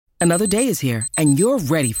Another day is here, and you're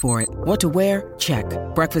ready for it. What to wear? Check.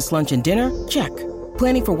 Breakfast, lunch, and dinner? Check.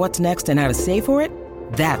 Planning for what's next and how to save for it?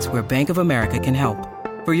 That's where Bank of America can help.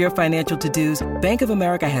 For your financial to-dos, Bank of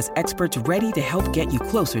America has experts ready to help get you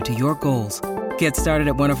closer to your goals. Get started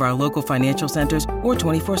at one of our local financial centers or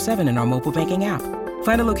 24/7 in our mobile banking app.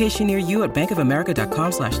 Find a location near you at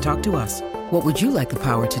bankofamerica.com/talktous. What would you like the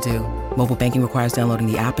power to do? Mobile banking requires downloading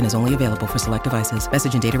the app and is only available for select devices.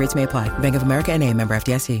 Message and data rates may apply. Bank of America N.A., member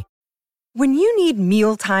FDIC. When you need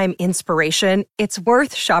mealtime inspiration, it's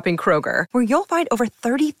worth shopping Kroger, where you'll find over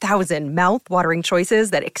 30,000 mouth-watering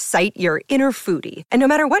choices that excite your inner foodie. And no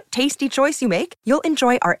matter what tasty choice you make, you'll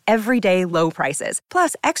enjoy our everyday low prices,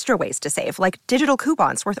 plus extra ways to save, like digital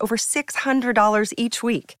coupons worth over $600 each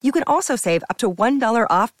week. You can also save up to $1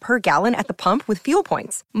 off per gallon at the pump with fuel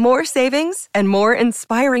points. More savings and more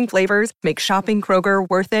inspiring flavors make shopping Kroger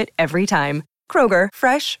worth it every time. Kroger,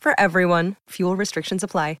 fresh for everyone. Fuel restrictions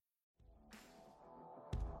apply.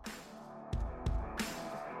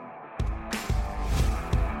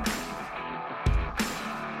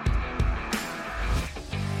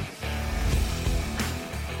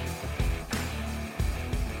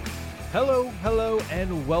 Hello,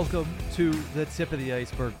 and welcome to the Tip of the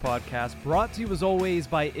Iceberg podcast, brought to you as always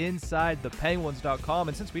by InsideThePenguins.com.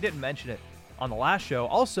 And since we didn't mention it on the last show,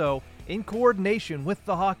 also in coordination with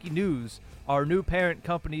the Hockey News, our new parent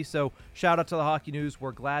company. So shout out to the Hockey News.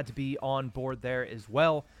 We're glad to be on board there as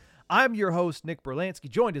well. I'm your host, Nick Berlansky,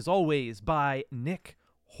 joined as always by Nick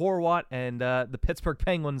Horwat and the Pittsburgh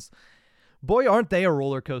Penguins. Boy, aren't they a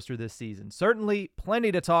roller coaster this season. Certainly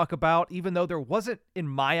plenty to talk about, even though there wasn't, in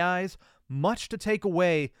my eyes, much to take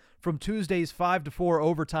away from Tuesday's 5-4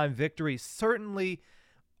 overtime victory. Certainly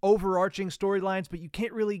overarching storylines, but you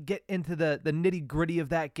can't really get into the nitty-gritty of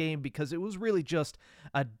that game because it was really just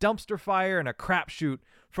a dumpster fire and a crapshoot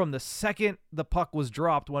from the second the puck was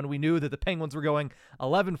dropped, when we knew that the Penguins were going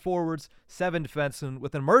 11 forwards, 7 defensemen,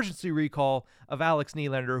 with an emergency recall of Alex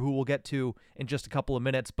Nylander, who we'll get to in just a couple of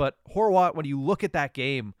minutes. But Horwat, when you look at that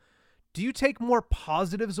game, do you take more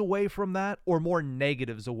positives away from that or more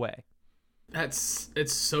negatives away? It's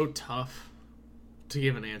so tough to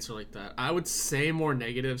give an answer like that. I would say more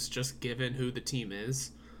negatives, just given who the team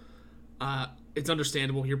is. It's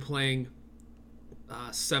understandable. You're playing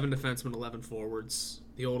 7 defensemen, 11 forwards,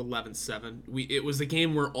 the old 11-7. It was a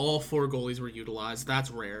game where all 4 goalies were utilized.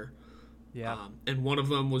 That's rare. Yeah. And one of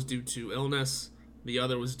them was due to illness. The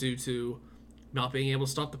other was due to not being able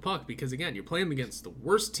to stop the puck because, again, you're playing against the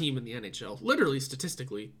worst team in the NHL. Literally,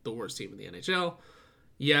 statistically, the worst team in the NHL.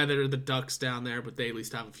 Yeah, there are the Ducks down there, but they at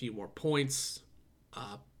least have a few more points.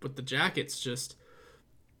 But the Jackets, just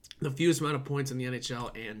the fewest amount of points in the NHL,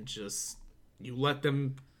 and just you let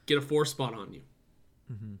them get a 4 spot on you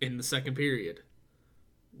in the second period.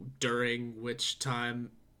 During which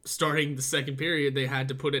time, starting the second period, they had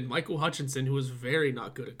to put in Michael Hutchinson, who was very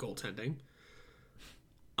not good at goaltending.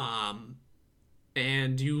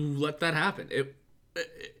 And you let that happen.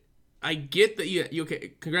 I get that you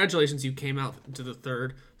okay. Congratulations, you came out to the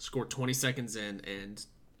third, scored 20 seconds in, and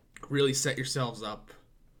really set yourselves up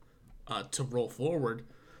to roll forward.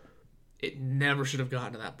 It never should have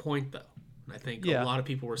gotten to that point, though. And I think a lot of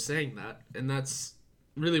people were saying that, and that's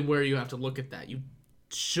really where you have to look at that. You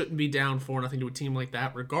shouldn't be down 4-0 to a team like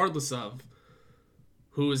that, regardless of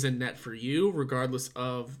who is in net for you, regardless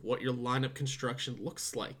of what your lineup construction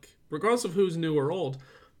looks like, regardless of who's new or old.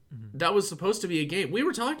 That was supposed to be a game. We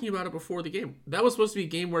were talking about it before the game. That was supposed to be a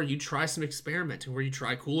game where you try some experimenting, where you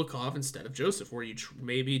try Kulikov instead of Joseph, where you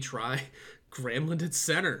maybe try Granlund at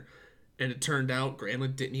center. And it turned out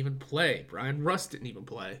Granlund didn't even play. Brian Rust didn't even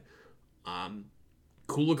play.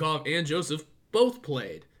 Kulikov and Joseph both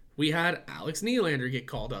played. We had Alex Nylander get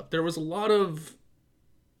called up. There was a lot of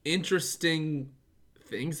interesting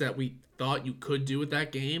things that we thought you could do with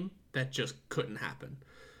that game that just couldn't happen.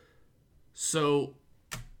 So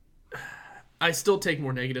I still take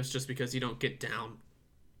more negatives just because you don't get down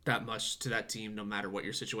that much to that team no matter what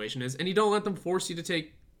your situation is. And you don't let them force you to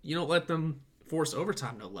take, you don't let them force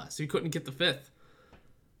overtime, no less. You couldn't get the 5th.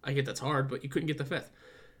 I get that's hard, but you couldn't get the 5th.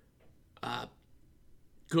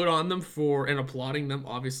 Good on them for, and applauding them,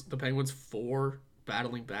 obviously, the Penguins, for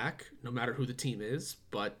battling back, no matter who the team is.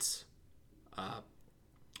 But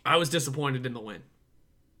I was disappointed in the win.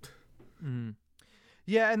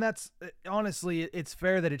 Yeah, and that's, honestly, it's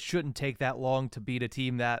fair that it shouldn't take that long to beat a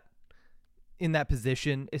team that in that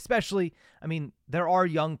position, especially, I mean, there are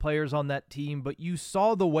young players on that team, but you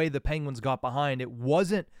saw the way the Penguins got behind. It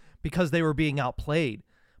wasn't because they were being outplayed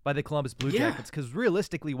by the Columbus Blue Jackets, because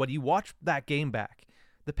realistically, when you watch that game back,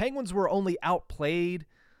 the Penguins were only outplayed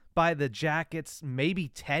by the Jackets maybe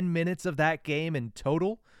 10 minutes of that game in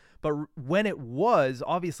total, But when it was,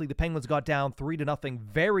 obviously the Penguins got down 3-0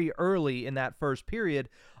 very early in that first period.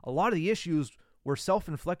 A lot of the issues were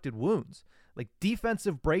self-inflicted wounds, like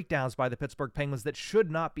defensive breakdowns by the Pittsburgh Penguins that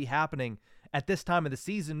should not be happening at this time of the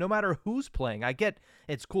season, no matter who's playing. I get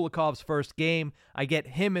it's Kulikov's first game. I get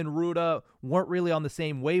him and Ruda weren't really on the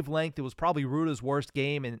same wavelength. It was probably Ruda's worst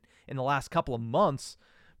game in the last couple of months,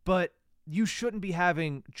 but you shouldn't be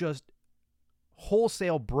having just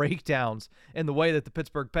wholesale breakdowns in the way that the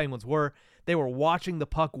Pittsburgh Penguins were. They were watching the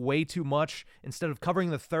puck way too much instead of covering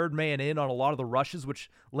the third man in on a lot of the rushes, which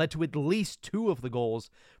led to at least 2 of the goals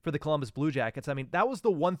for the Columbus Blue Jackets. I mean, that was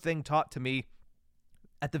the one thing taught to me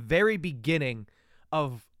at the very beginning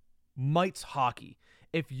of Mites hockey.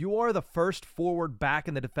 If you are the first forward back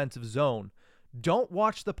in the defensive zone, don't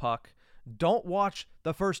watch the puck. Don't watch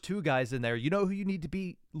the first 2 guys in there. You know who you need to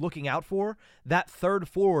be looking out for? That third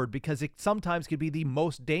forward, because it sometimes could be the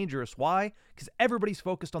most dangerous. Why? Because everybody's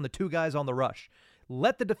focused on the 2 guys on the rush.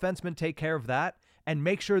 Let the defenseman take care of that and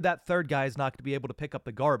make sure that third guy is not going to be able to pick up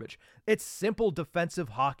the garbage. It's simple defensive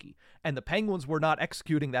hockey, and the Penguins were not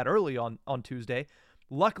executing that early on Tuesday.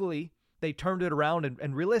 Luckily, they turned it around,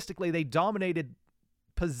 and realistically, they dominated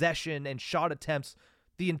possession and shot attempts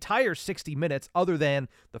the entire 60 minutes, other than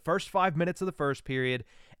the first 5 minutes of the first period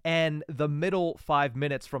and the middle 5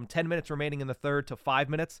 minutes, from 10 minutes remaining in the third to 5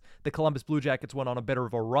 minutes. The Columbus Blue Jackets went on a bit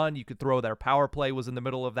of a run. You could throw their power play was in the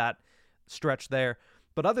middle of that stretch there.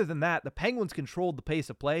 But other than that, the Penguins controlled the pace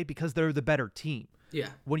of play because they're the better team. Yeah.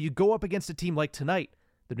 When you go up against a team like tonight,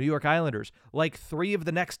 the New York Islanders, like 3 of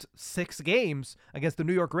the next 6 games against the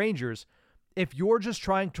New York Rangers, if you're just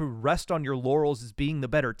trying to rest on your laurels as being the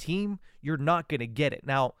better team, you're not going to get it.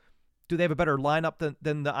 Now, do they have a better lineup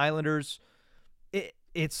than the Islanders?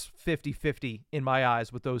 It's 50-50 in my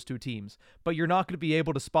eyes with those 2 teams. But you're not going to be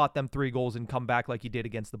able to spot them 3 goals and come back like you did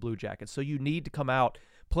against the Blue Jackets. So you need to come out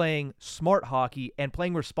playing smart hockey and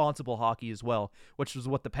playing responsible hockey as well, which was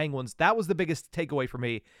what the Penguins, that was the biggest takeaway for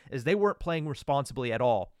me, is they weren't playing responsibly at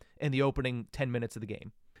all in the opening 10 minutes of the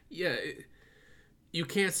game. Yeah, you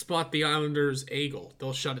can't spot the Islanders' A goal.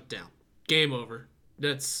 They'll shut it down. Game over.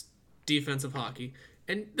 That's defensive hockey.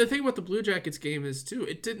 And the thing about the Blue Jackets game is, too,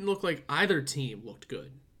 it didn't look like either team looked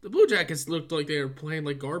good. The Blue Jackets looked like they were playing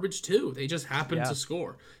like garbage, too. They just happened to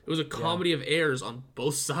score. It was a comedy of errors on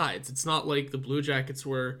both sides. It's not like the Blue Jackets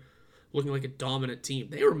were looking like a dominant team.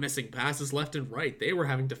 They were missing passes left and right. They were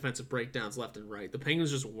having defensive breakdowns left and right. The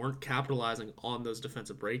Penguins just weren't capitalizing on those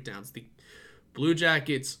defensive breakdowns. The Blue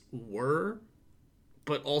Jackets were,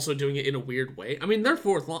 but also doing it in a weird way. I mean, their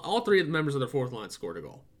fourth line, all 3 of the members of their fourth line scored a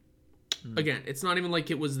goal. Again, it's not even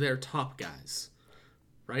like it was their top guys,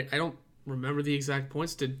 right? I don't remember the exact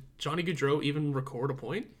points. Did Johnny Gaudreau even record a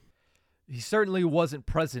point? He certainly wasn't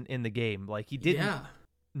present in the game. Like, he didn't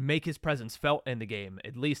make his presence felt in the game,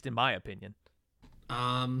 at least in my opinion.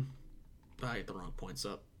 I had the wrong points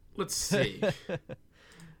up. Let's see.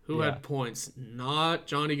 Who had points? Not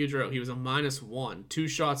Johnny Gaudreau. He was a -1, 2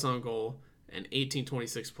 shots on goal, and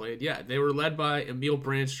 18-26 played. Yeah, they were led by Emil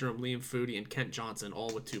Brandstrom, Liam Foudy, and Kent Johnson,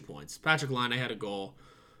 all with 2 points. Patrick Laine had a goal,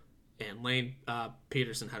 and Lane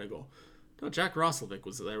Peterson had a goal. No, Jack Roslovic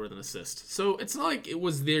was there with an assist. So it's not like it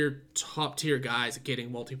was their top-tier guys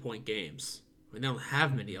getting multi-point games. I mean, they don't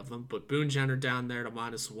have many of them, but Boone Jenner down there to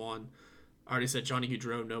 -1. I already said Johnny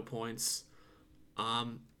Gaudreau, no points.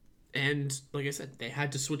 And like I said, they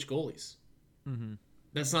had to switch goalies. Mm-hmm.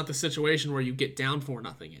 That's not the situation where you get down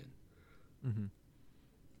 4-0 in. Mm-hmm.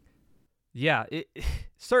 Yeah,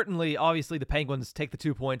 certainly, obviously, the Penguins take the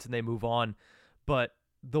 2 points and they move on. But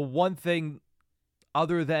the one thing,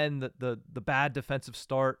 other than the bad defensive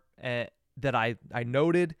start that I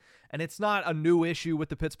noted, and it's not a new issue with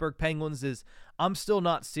the Pittsburgh Penguins, is I'm still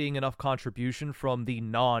not seeing enough contribution from the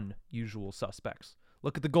non-usual suspects.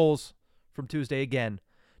 Look at the goals from Tuesday again.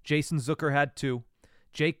 Jason Zucker had 2.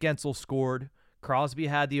 Jake Gensel scored. Crosby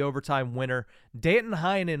had the overtime winner. Danton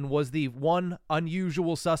Heinen was the one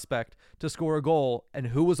unusual suspect to score a goal, and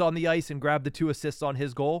who was on the ice and grabbed the 2 assists on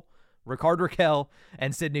his goal? Rickard Rakell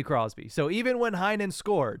and Sidney Crosby. So even when Heinen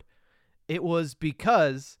scored, it was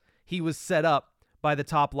because he was set up by the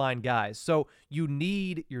top line guys. So you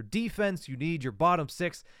need your defense, you need your bottom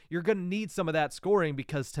 6. You're going to need some of that scoring,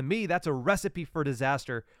 because to me, that's a recipe for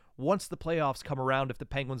disaster once the playoffs come around, if the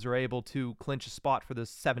Penguins are able to clinch a spot for the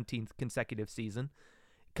 17th consecutive season,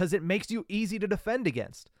 because it makes you easy to defend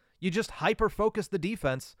against. You just hyper-focus the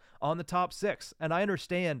defense on the top 6. And I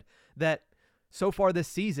understand that so far this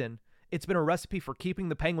season, it's been a recipe for keeping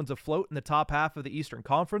the Penguins afloat in the top half of the Eastern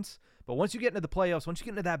Conference. But once you get into the playoffs, once you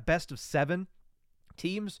get into that best of 7,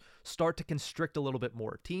 teams start to constrict a little bit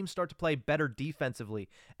more. Teams start to play better defensively,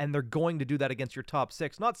 and they're going to do that against your top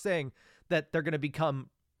six. Not saying that they're going to become,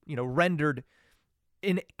 rendered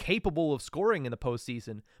incapable of scoring in the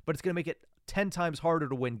postseason, but it's going to make it 10 times harder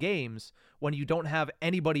to win games when you don't have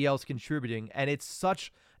anybody else contributing. And it's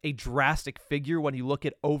such a drastic figure when you look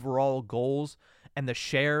at overall goals and the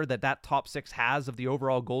share that top six has of the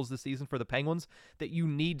overall goals this season for the Penguins, that you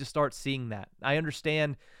need to start seeing that. I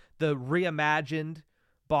understand the reimagined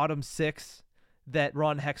bottom six that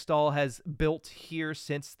Ron Hextall has built here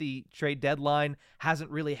since the trade deadline hasn't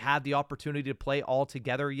really had the opportunity to play all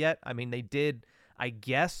together yet. I mean, they did, I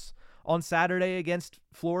guess, on Saturday against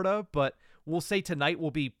Florida, but we'll say tonight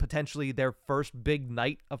will be potentially their first big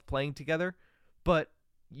night of playing together. But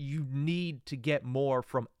you need to get more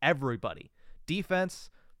from everybody. Defense,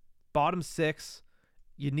 bottom six,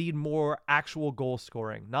 you need more actual goal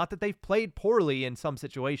scoring. Not that they've played poorly in some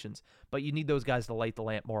situations, but you need those guys to light the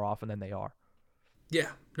lamp more often than they are.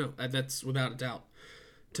 Yeah, no, that's without a doubt.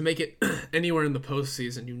 To make it anywhere in the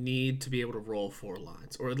postseason, you need to be able to roll four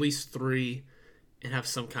lines, or at least three, and have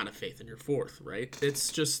some kind of faith in your fourth, right?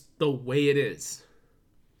 It's just the way it is.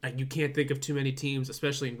 Like, you can't think of too many teams,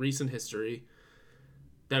 especially in recent history,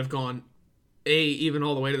 that have gone, even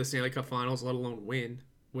all the way to the Stanley Cup Finals, let alone win,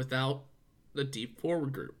 without a deep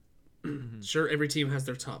forward group. Sure, every team has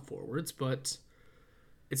their top forwards, but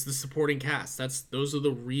it's the supporting cast. Those are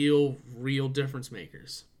the real difference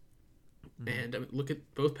makers. And I mean, look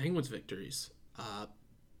at both Penguins' victories. Tom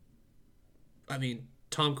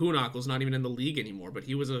Kuhnhackl not even in the league anymore, but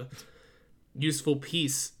he was a useful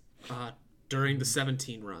piece during the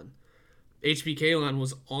 17 run. HB Kalen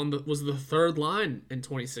was the third line in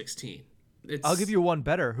 2016. I'll give you one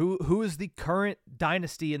better. Who is the current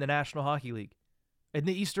dynasty in the National Hockey League? In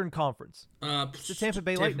the Eastern Conference? It's the Tampa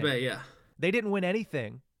Bay Lightning. Bay, yeah. They didn't win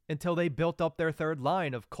anything until they built up their third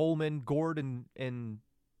line of Coleman, Gordon, and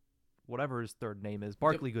whatever his third name is,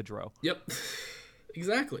 Barclay Goodrow. Yep,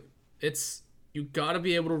 exactly. You got to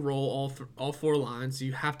be able to roll all four lines.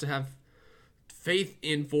 You have to have faith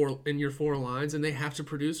in your four lines, and they have to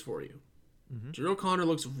produce for you. Drew O'Connor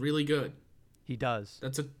looks really good. He does.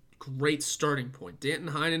 That's a great starting point. Danton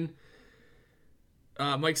Heinen,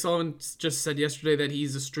 Mike Sullivan just said yesterday that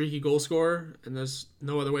he's a streaky goal scorer, and there's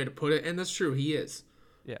no other way to put it, and that's true. He is.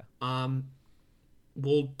 Yeah.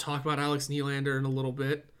 We'll talk about Alex Nylander in a little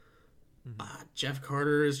bit. Jeff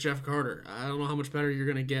Carter is Jeff Carter. I don't know how much better you're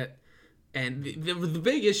going to get. And the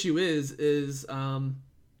big issue is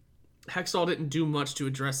Hextall didn't do much to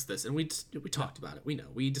address this, and we talked about it. We know.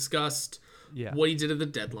 We discussed what he did at the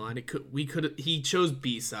deadline. He chose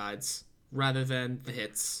B-sides rather than the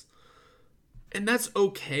hits. And that's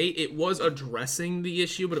okay. It was addressing the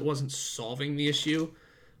issue, but it wasn't solving the issue.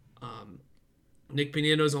 Nick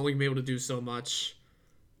Pinieno's only going to be able to do so much.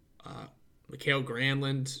 Mikael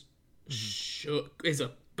Granlund is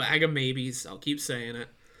a bag of maybes. I'll keep saying it.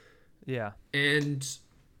 Yeah. And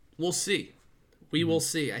we'll see. We will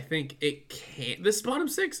see. I think it can. This bottom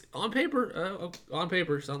six, on paper,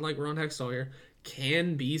 sound like we're on Hextall here,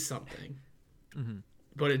 can be something.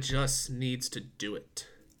 But it just needs to do it.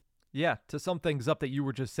 Yeah, to sum things up that you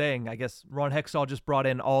were just saying, I guess Ron Hextall just brought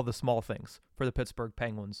in all the small things for the Pittsburgh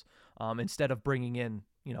Penguins instead of bringing in,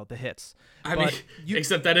 the hits.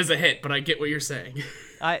 Except that is a hit, but I get what you're saying.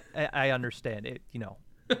 I understand it,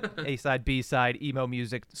 A side, B side, emo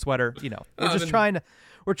music, sweater,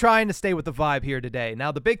 we're trying to stay with the vibe here today.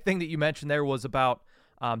 Now, the big thing that you mentioned there was about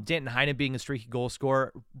Danton Heinen being a streaky goal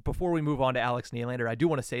scorer. Before we move on to Alex Nylander, I do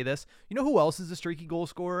want to say this. You know who else is a streaky goal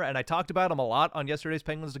scorer? And I talked about him a lot on yesterday's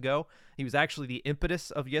Penguins to Go. He was actually the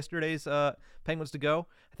impetus of yesterday's Penguins to Go.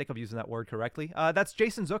 I think I'm using that word correctly. That's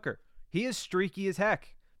Jason Zucker. He is streaky as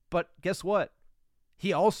heck. But guess what?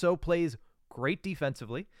 He also plays great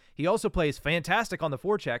defensively. He also plays fantastic on the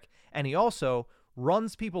forecheck, and he also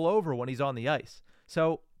runs people over when he's on the ice.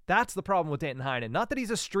 So that's the problem with Danton Heinen. Not that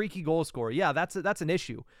he's a streaky goal scorer. Yeah, that's an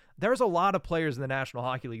issue. There's a lot of players in the National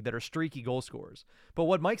Hockey League that are streaky goal scorers. But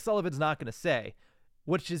what Mike Sullivan's not going to say,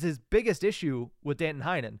 which is his biggest issue with Danton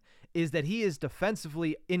Heinen, is that he is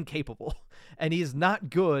defensively incapable, and he is not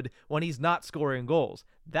good when he's not scoring goals.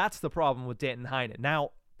 That's the problem with Danton Heinen.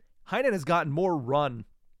 Now, Heinen has gotten more run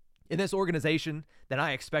in this organization than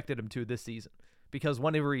I expected him to this season. Because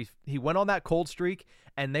whenever he went on that cold streak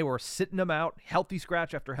and they were sitting him out, healthy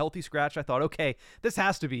scratch after healthy scratch, I thought, okay, this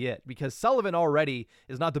has to be it. Because Sullivan already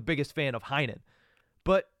is not the biggest fan of Heinen.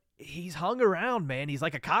 But he's hung around, man. He's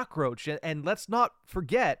like a cockroach. And let's not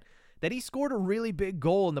forget that he scored a really big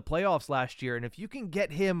goal in the playoffs last year. And if you can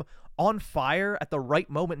get him on fire at the right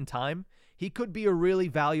moment in time, he could be a really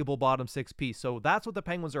valuable bottom six piece. So that's what the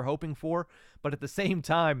Penguins are hoping for. But at the same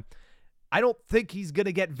time, I don't think he's going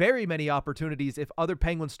to get very many opportunities if other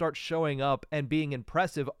Penguins start showing up and being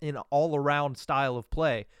impressive in all-around style of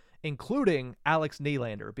play, including Alex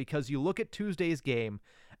Nylander. Because you look at Tuesday's game,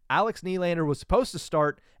 Alex Nylander was supposed to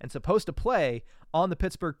start and supposed to play on the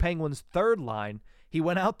Pittsburgh Penguins' third line. He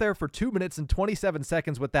went out there for 2 minutes and 27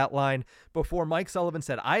 seconds with that line before Mike Sullivan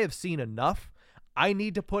said, I have seen enough. I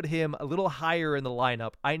need to put him a little higher in the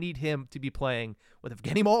lineup. I need him to be playing with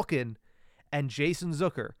Evgeny Malkin and Jason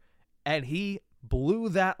Zucker. And he blew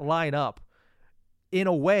that line up in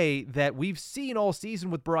a way that we've seen all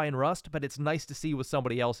season with Brian Rust, but it's nice to see with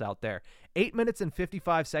somebody else out there. 8 minutes and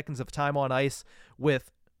 55 seconds of time on ice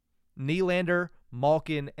with Nylander,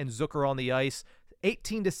 Malkin, and Zucker on the ice.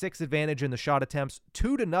 18-6 advantage in the shot attempts,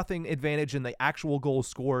 2-0 advantage in the actual goals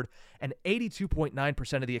scored, and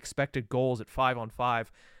 82.9% of the expected goals at 5-on-5.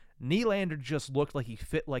 Nylander just looked like he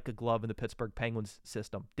fit like a glove in the Pittsburgh Penguins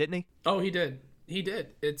system, didn't he? Oh, he did. He did.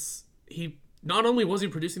 He not only was he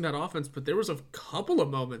producing that offense, but there was a couple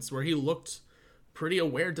of moments where he looked pretty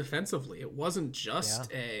aware defensively. It wasn't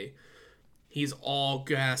just he's all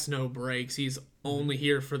gas, no brakes. He's only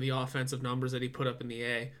here for the offensive numbers that he put up in the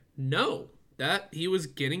A. No, that he was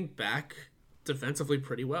getting back defensively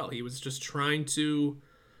pretty well. He was just trying to,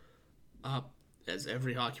 as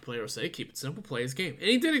every hockey player will say, keep it simple, play his game. And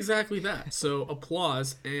he did exactly that. So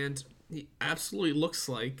applause. And he absolutely looks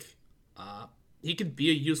like he could be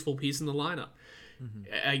a useful piece in the lineup.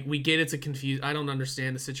 Mm-hmm. We get it's a confused. I don't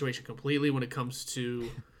understand the situation completely when it comes to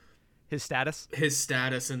his status,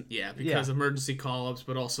 and because emergency call-ups,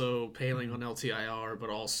 but also Poehling on LTIR, but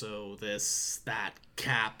also that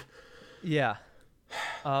cap. Yeah.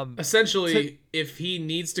 Essentially, if he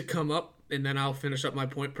needs to come up, and then I'll finish up my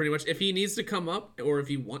point pretty much. If he needs to come up, or if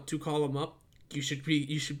you want to call him up, you should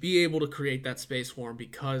be able to create that space for him,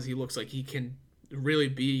 because he looks like he can really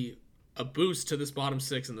be a boost to this bottom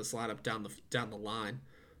six in this lineup down the line.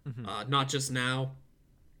 Mm-hmm. Not just now,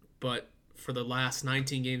 but for the last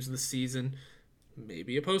 19 games of the season,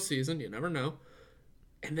 maybe a postseason, you never know.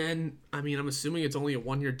 And then, I'm assuming it's only a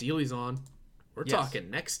 1-year deal he's on. We're talking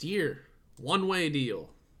next year. One-way deal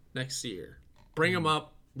next year. Bring him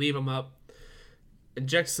up, leave him up,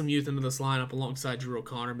 inject some youth into this lineup alongside Drew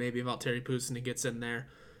O'Connor, maybe Valtteri Puustinen gets in there.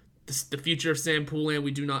 The future of Sam Poulin,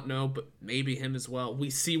 we do not know, but maybe him as well. We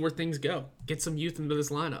see where things go. Get some youth into this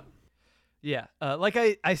lineup. Yeah, like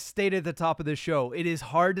I stated at the top of this show, it is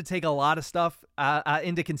hard to take a lot of stuff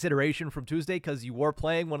into consideration from Tuesday because you were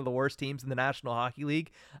playing one of the worst teams in the National Hockey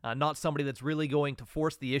League, not somebody that's really going to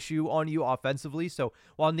force the issue on you offensively. So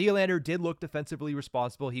while Nylander did look defensively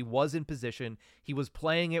responsible, he was in position, he was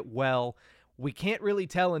playing it well. We can't really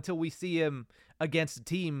tell until we see him against a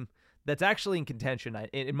team that's actually in contention,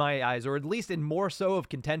 in my eyes, or at least in more so of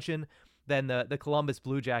contention than the Columbus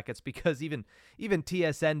Blue Jackets, because even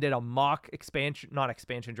TSN did a mock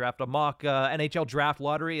NHL draft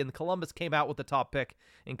lottery, and Columbus came out with the top pick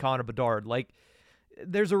in Connor Bedard. Like,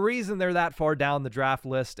 there's a reason they're that far down the draft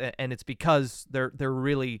list, and it's because they're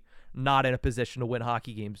really not in a position to win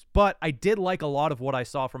hockey games. But I did like a lot of what I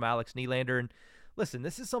saw from Alex Nylander, and listen,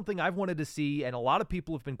 this is something I've wanted to see, and a lot of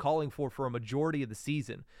people have been calling for a majority of the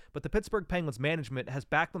season. But the Pittsburgh Penguins management has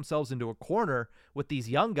backed themselves into a corner with these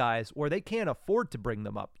young guys where they can't afford to bring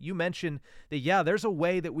them up. You mentioned that, there's a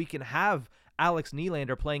way that we can have Alex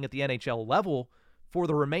Nylander playing at the NHL level for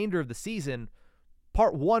the remainder of the season.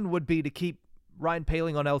 Part one would be to keep Ryan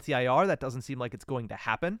Poehling on LTIR. That doesn't seem like it's going to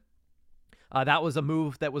happen. That was a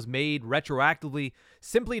move that was made retroactively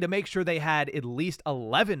simply to make sure they had at least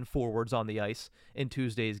 11 forwards on the ice in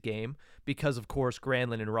Tuesday's game because, of course,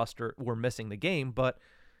 Granlund and Ruster were missing the game. But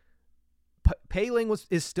Poehling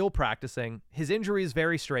is still practicing. His injury is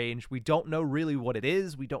very strange. We don't know really what it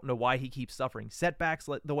is. We don't know why he keeps suffering setbacks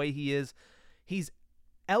the way he is. He's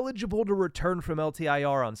eligible to return from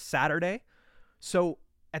LTIR on Saturday. So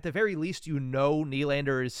at the very least,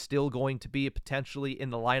 Nylander is still going to be potentially in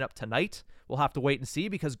the lineup tonight. We'll have to wait and see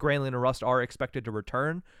because Granlund and Rust are expected to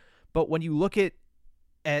return. But when you look at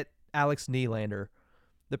Alex Nylander,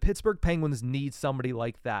 the Pittsburgh Penguins need somebody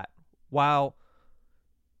like that. While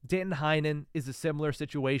Danton Heinen is a similar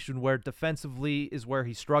situation where defensively is where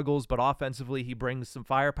he struggles, but offensively he brings some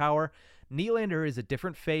firepower, Nylander is a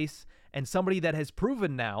different face and somebody that has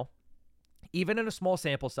proven now, even in a small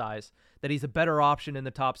sample size, that he's a better option in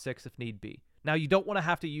the top six if need be. Now, you don't want to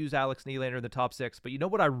have to use Alex Nylander in the top six, but you know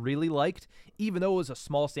what I really liked, even though it was a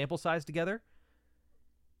small sample size together?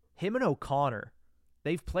 Him and O'Connor.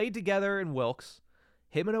 They've played together in Wilkes.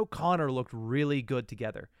 Him and O'Connor looked really good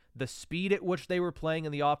together. the speed at which they were playing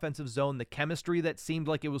in the offensive zone, the chemistry that seemed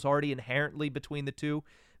like it was already inherently between the two,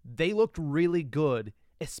 they looked really good,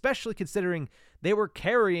 especially considering they were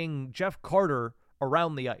carrying Jeff Carter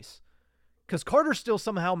around the ice. Because Carter still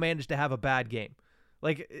somehow managed to have a bad game.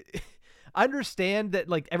 Like, I understand that,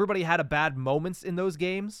 like, everybody had a bad moments in those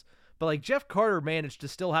games, but, like, Jeff Carter managed to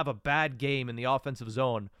still have a bad game in the offensive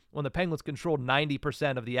zone when the Penguins controlled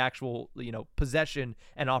 90% of the actual, possession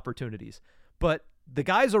and opportunities. But the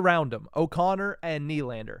guys around him, O'Connor and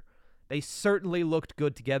Nylander, they certainly looked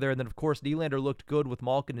good together. And then, of course, Nylander looked good with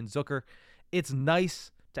Malkin and Zucker. It's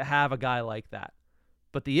nice to have a guy like that.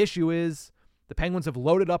 But the issue is the Penguins have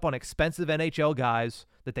loaded up on expensive NHL guys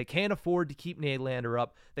that they can't afford to keep Nylander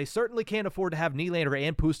up. They certainly can't afford to have Nylander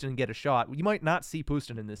and Puustinen get a shot. You might not see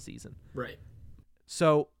Puustinen this season. Right.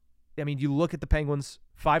 So, I mean, you look at the Penguins,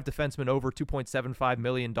 5 defensemen over $2.75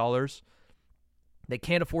 million. They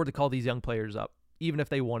can't afford to call these young players up, even if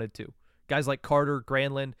they wanted to. Guys like Carter,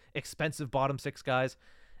 Granlund, expensive bottom six guys.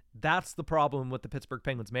 That's the problem with the Pittsburgh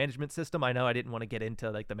Penguins management system. I know I didn't want to get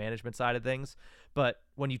into like the management side of things, but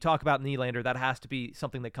when you talk about Nylander, that has to be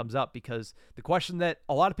something that comes up, because the question that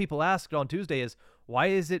a lot of people asked on Tuesday is, why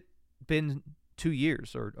has it been 2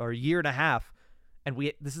 years or a year and a half, and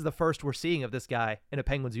this is the first we're seeing of this guy in a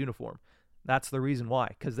Penguins uniform? That's the reason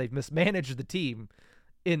why, because they've mismanaged the team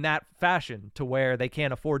in that fashion to where they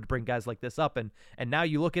can't afford to bring guys like this up. And now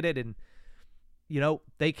you look at it and,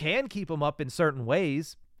 they can keep him up in certain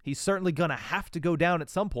ways. He's certainly going to have to go down at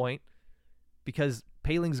some point because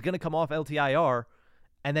Paling's going to come off LTIR,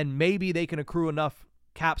 and then maybe they can accrue enough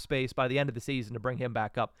cap space by the end of the season to bring him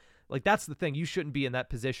back up. Like, that's the thing. You shouldn't be in that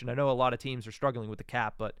position. I know a lot of teams are struggling with the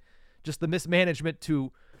cap, but just the mismanagement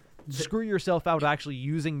to screw yourself out actually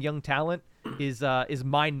using young talent is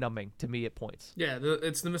mind-numbing to me at points. Yeah,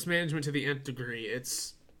 it's the mismanagement to the nth degree.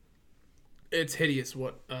 It's hideous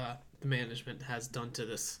what the management has done to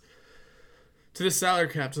this salary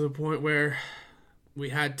cap, to the point where we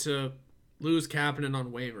had to lose Kapanen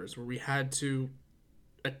on waivers, where we had to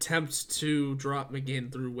attempt to drop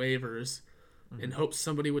McGinn through waivers in hopes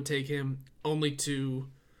somebody would take him, only to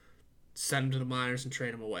send him to the minors and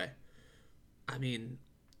trade him away. I mean,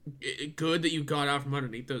 good that you got out from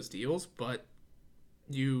underneath those deals, but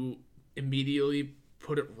you immediately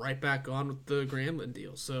put it right back on with the Granlund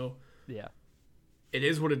deal. So yeah, it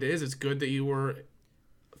is what it is. It's good that you were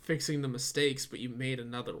fixing the mistakes, but you made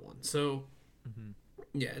another one. So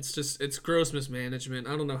yeah, it's gross mismanagement.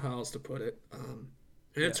 I don't know how else to put it.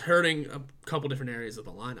 And it's hurting a couple different areas of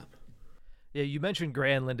the lineup. Yeah, you mentioned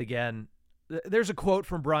Granlund again. There's a quote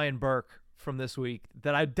from Brian Burke from this week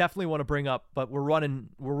that I definitely want to bring up, but we're running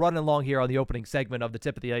along here on the opening segment of the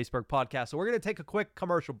Tip of the Iceberg podcast. So we're going to take a quick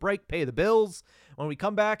commercial break, pay the bills. When we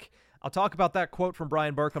come back, I'll talk about that quote from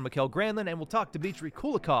Brian Burke on Mikhail Granlund, and we'll talk to Dmitry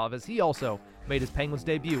Kulikov as he also made his Penguins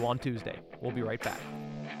debut on Tuesday. We'll be right back.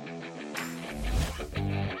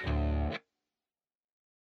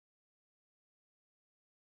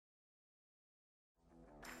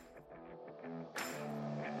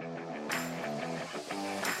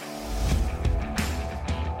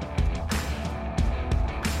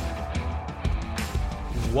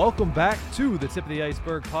 Welcome back to the Tip of the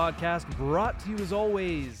Iceberg podcast, brought to you as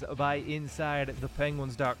always by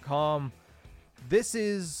InsideThePenguins.com. This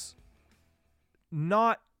is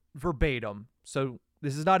not verbatim, so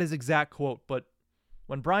this is not his exact quote, but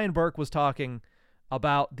when Brian Burke was talking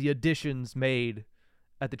about the additions made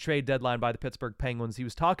at the trade deadline by the Pittsburgh Penguins, he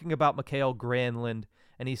was talking about Mikhail Granlund,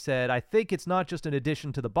 and he said, "I think it's not just an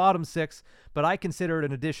addition to the bottom six, but I consider it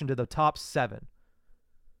an addition to the top seven."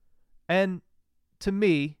 And to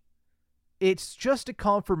me, it's just a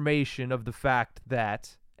confirmation of the fact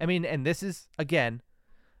that, and this is, again,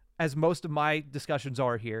 as most of my discussions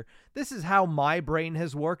are here, this is how my brain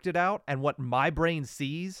has worked it out and what my brain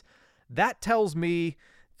sees. That tells me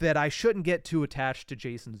that I shouldn't get too attached to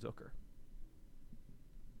Jason Zucker.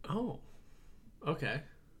 Oh, okay.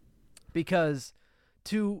 Because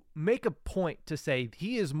to make a point to say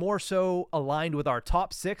he is more so aligned with our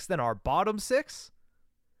top six than our bottom six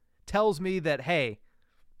tells me that, hey,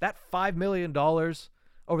 that $5 million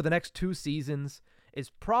over the next 2 seasons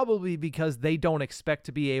is probably because they don't expect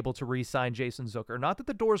to be able to re-sign Jason Zucker. Not that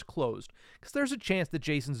the door's closed, because there's a chance that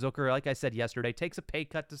Jason Zucker, like I said yesterday, takes a pay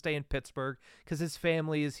cut to stay in Pittsburgh because his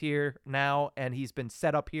family is here now and he's been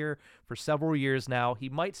set up here for several years now. He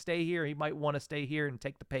might stay here. He might want to stay here and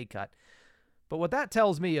take the pay cut. But what that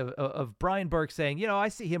tells me of Brian Burke saying, I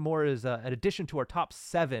see him more as an addition to our top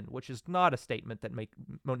seven, which is not a statement that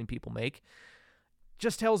many people make,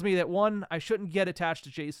 just tells me that, one, I shouldn't get attached to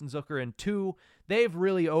Jason Zucker, and two, they've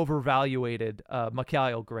really overvaluated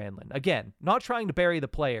Mikael Granlund. Again, not trying to bury the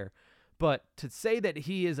player, but to say that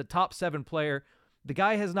he is a top 7 player, the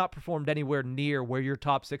guy has not performed anywhere near where your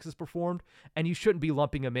top 6 has performed, and you shouldn't be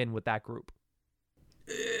lumping him in with that group.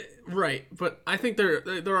 Right, but I think there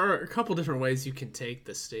are a couple different ways you can take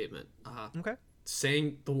this statement. Okay.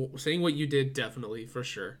 Saying what you did, definitely, for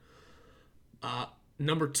sure.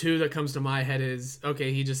 Number 2 that comes to my head is,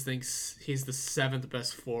 okay, he just thinks he's the 7th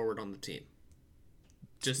best forward on the team.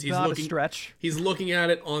 He's not a stretch. He's looking at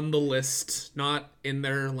it on the list, not in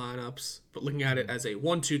their lineups, but looking at it as a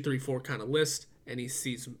 1, 2, 3, 4 kind of list, and he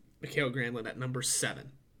sees Mikael Granlund at number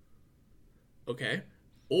 7. Okay?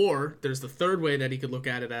 Or there's the third way that he could look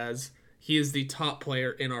at it as, he is the top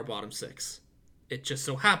player in our bottom 6. It just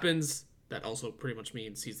so happens that also pretty much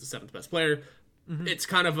means he's the 7th best player. Mm-hmm. It's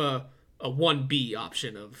kind of a 1B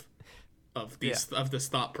option of this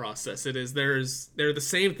thought process. They're the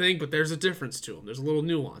same thing, but there's a difference to them. There's a little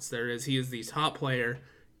nuance. He is the top player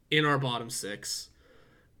in our bottom 6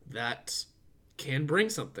 that can bring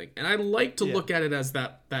something. And I like to look at it as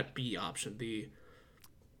that B option, the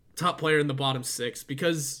top player in the bottom 6,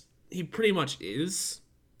 because he pretty much is.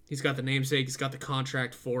 He's got the namesake, he's got the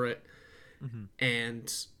contract for it. Mm-hmm.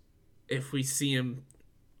 And if we see him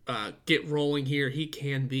get rolling here, he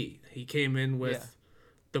can be. He came in with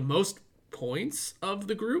the most points of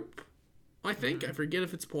the group, I think. I forget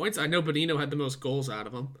if it's points. I know Bonino had the most goals out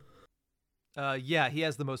of him. He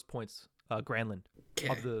has the most points, Granlund,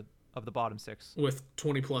 of the bottom 6. With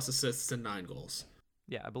 20-plus assists and 9 goals.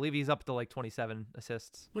 Yeah, I believe he's up to like 27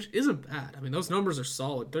 assists. Which isn't bad. I mean, those numbers are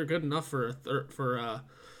solid. They're good enough for a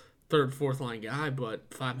third, fourth line guy, but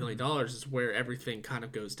 $5 million is where everything kind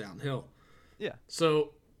of goes downhill. Yeah.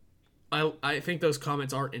 So I think those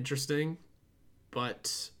comments are interesting,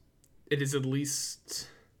 but it is at least,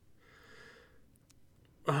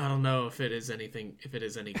 I don't know if it is any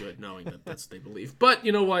good knowing that that's what they believe. But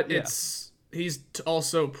you know what? He's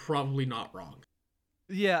also probably not wrong.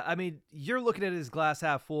 Yeah, I mean, you're looking at his glass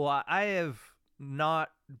half full. I have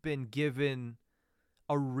not been given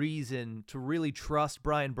a reason to really trust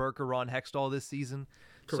Brian Burke or Ron Hextall this season.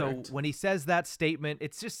 Correct. So when he says that statement,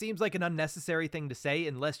 it just seems like an unnecessary thing to say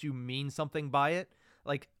unless you mean something by it.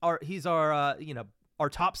 Like he's our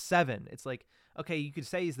top 7. It's like, okay, you could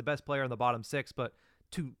say he's the best player in the bottom 6, but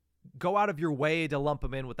to go out of your way to lump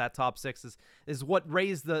him in with that top 6 is what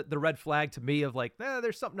raised the red flag to me of like,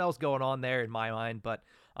 there's something else going on there in my mind. But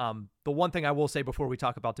the one thing I will say before we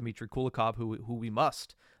talk about Dmitry Kulikov, who we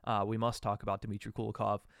must talk about Dmitry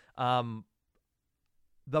Kulikov,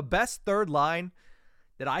 the best third line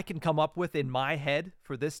that I can come up with in my head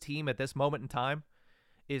for this team at this moment in time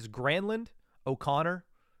is Granlund, O'Connor,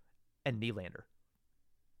 and Nylander.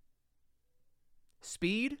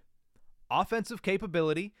 Speed, offensive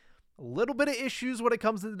capability, a little bit of issues when it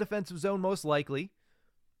comes to the defensive zone, most likely.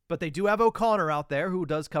 But they do have O'Connor out there who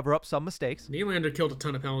does cover up some mistakes. Nylander killed a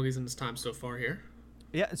ton of penalties in his time so far here.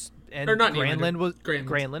 Yeah, and or not Granlund was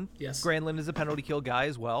Granlund. Yes, Granlund is a penalty kill guy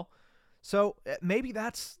as well. So maybe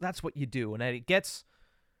that's what you do, and it gets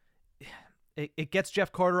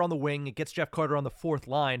Jeff Carter on the wing, it gets Jeff Carter on the fourth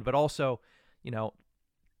line, but also,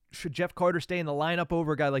 should Jeff Carter stay in the lineup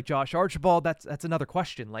over a guy like Josh Archibald? That's another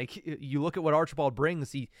question. Like, you look at what Archibald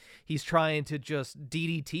brings, he's trying to just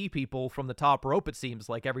DDT people from the top rope, it seems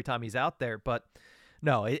like, every time he's out there. But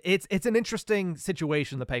no, it's an interesting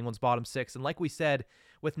situation, the Penguins' bottom 6. And like we said,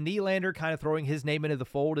 with Nylander kind of throwing his name into the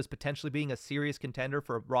fold as potentially being a serious contender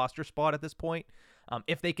for a roster spot at this point,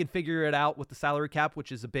 if they can figure it out with the salary cap,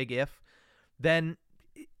 which is a big if, then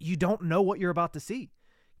you don't know what you're about to see.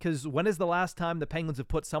 Because when is the last time the Penguins have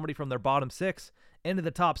put somebody from their bottom 6 into the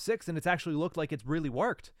top 6 and it's actually looked like it's really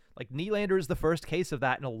worked? Like, Nylander is the first case of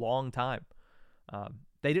that in a long time.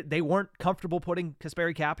 They weren't comfortable putting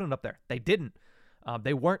Kasperi Kapanen up there. They didn't.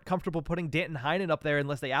 They weren't comfortable putting Danton Heinen up there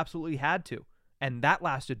unless they absolutely had to. And that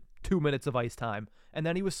lasted 2 minutes of ice time. And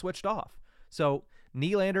then he was switched off. So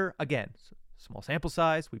Nylander, again, small sample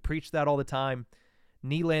size. We preach that all the time.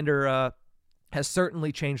 Nylander has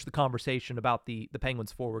certainly changed the conversation about the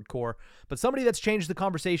Penguins forward core. But somebody that's changed the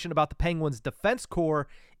conversation about the Penguins defense core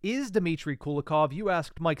is Dmitry Kulikov. You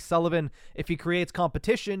asked Mike Sullivan if he creates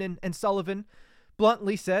competition, and Sullivan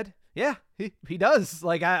bluntly said, yeah, he does.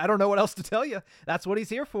 Like, I don't know what else to tell you. That's what he's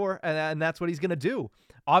here for, and that's what he's going to do.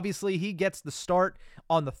 Obviously, he gets the start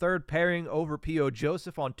on the third pairing over P.O.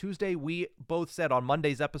 Joseph on Tuesday. We both said on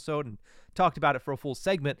Monday's episode and talked about it for a full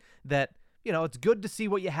segment that, it's good to see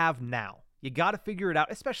what you have now. You got to figure it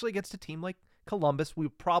out, especially against a team like Columbus. We're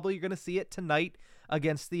probably going to see it tonight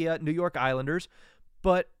against the New York Islanders.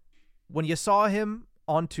 But when you saw him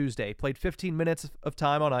on Tuesday, played 15 minutes of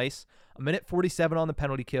time on ice, a minute 47 on the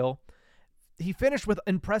penalty kill. He finished with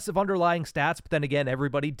impressive underlying stats, but then again,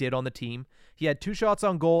 everybody did on the team. He had 2 shots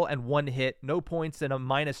on goal and 1 hit, no points, and a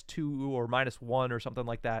 -2 or -1 or something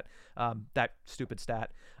like that. That stupid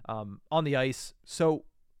stat on the ice. So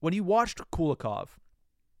when you watched Kulikov,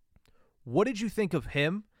 what did you think of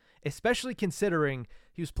him, especially considering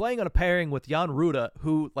he was playing on a pairing with Jan Ruda,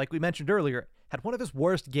 who, like we mentioned earlier, had one of his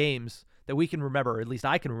worst games that we can remember, or at least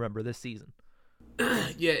I can remember this season.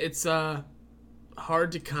 Yeah, it's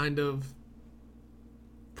hard to kind of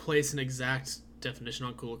place an exact definition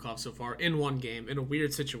on Kulikov so far in one game, in a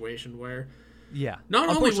weird situation where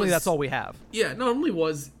unfortunately that's all we have. Yeah, not only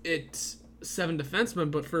was it 7 defensemen,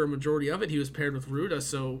 but for a majority of it he was paired with Ruda.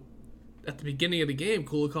 So at the beginning of the game,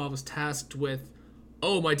 Kulikov was tasked with,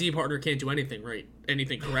 my D partner can't do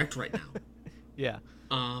anything correct right now. Yeah.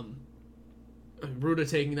 Ruda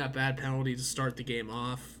taking that bad penalty to start the game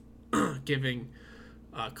off, giving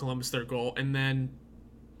Columbus their goal, and then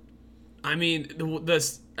I believe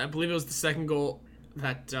it was the second goal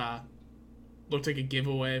that looked like a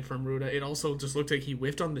giveaway from Ruda. It also just looked like he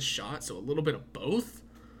whiffed on the shot, so a little bit of both.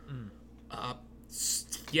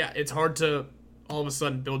 It's hard to all of a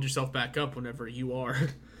sudden build yourself back up whenever you are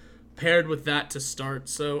paired with that to start.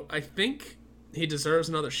 So I think he deserves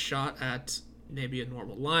another shot at maybe a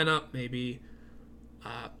normal lineup, maybe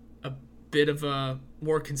a bit of a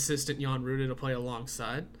more consistent Jan Ruda to play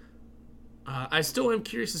alongside. I still am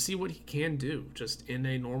curious to see what he can do just in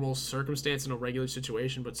a normal circumstance, in a regular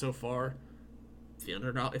situation. But so far,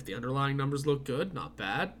 if the underlying numbers look good, not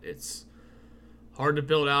bad. It's hard to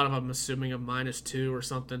build out of, I'm assuming, a -2 or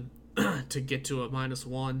something to get to a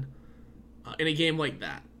 -1 in a game like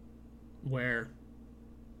that, where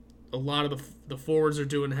a lot of the forwards are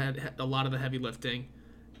doing a lot of the heavy lifting,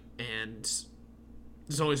 and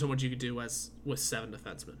there's only so much you could do with 7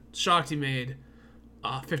 defensemen. Shocked he made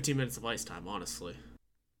 15 minutes of ice time, honestly.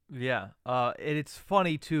 Yeah, and it's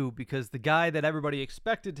funny, too, because the guy that everybody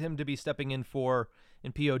expected him to be stepping in for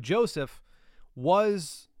in P.O. Joseph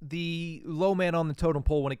was the low man on the totem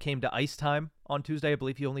pole when it came to ice time on Tuesday. I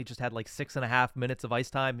believe he only just had like 6.5 minutes of ice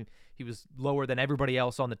time. He was lower than everybody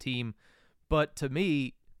else on the team. But to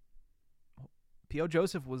me, P.O.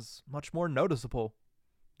 Joseph was much more noticeable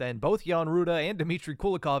than both Jan Ruda and Dmitry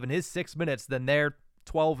Kulikov in his 6 minutes than their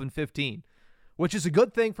 12 and 15. Which is a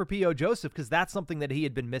good thing for P.O. Joseph, because that's something that he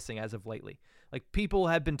had been missing as of lately. Like, people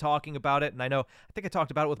had been talking about it, and I think I talked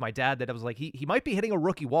about it with my dad, that I was like, he might be hitting a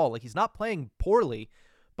rookie wall. Like, he's not playing poorly,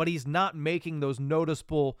 but he's not making those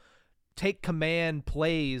noticeable take command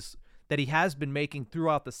plays that he has been making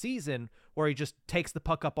throughout the season, where he just takes the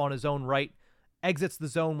puck up on his own right, exits the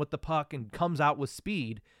zone with the puck, and comes out with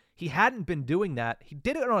speed. He hadn't been doing that. He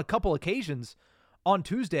did it on a couple occasions on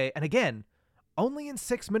Tuesday, and again, only in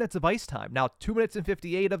 6 minutes of ice time. Now, 2 minutes and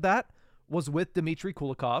 58 of that was with Dmitry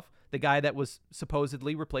Kulikov, the guy that was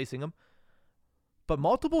supposedly replacing him. But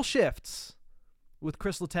multiple shifts with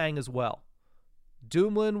Chris Letang as well.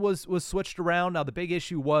 Dumoulin was switched around. Now, the big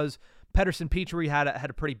issue was Pedersen Petrie had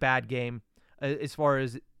a pretty bad game as far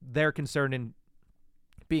as they're concerned in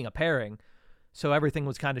being a pairing. So everything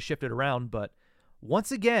was kind of shifted around. But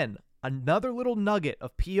once again, another little nugget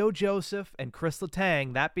of P.O. Joseph and Chris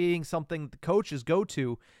Letang, that being something the coaches go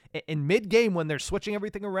to in mid-game when they're switching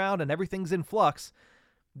everything around and everything's in flux.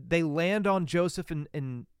 They land on Joseph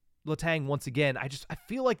and Letang once again. I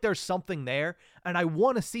feel like there's something there, and I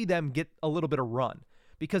want to see them get a little bit of run.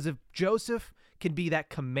 Because if Joseph can be that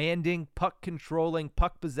commanding, puck-controlling,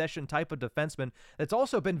 puck possession type of defenseman that's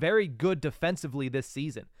also been very good defensively this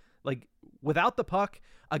season. Like, without the puck,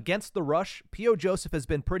 against the rush, P.O. Joseph has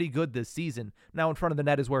been pretty good this season. Now, in front of the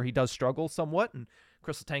net is where he does struggle somewhat, and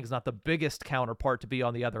Chris Letang is not the biggest counterpart to be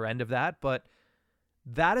on the other end of that, but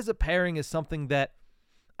that as a pairing is something that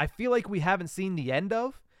I feel like we haven't seen the end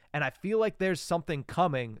of, and I feel like there's something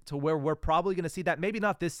coming to where we're probably going to see that, maybe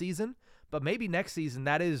not this season, but maybe next season.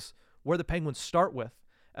 That is where the Penguins start with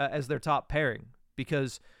as their top pairing,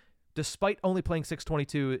 because despite only playing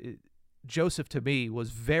 622, Joseph, to me,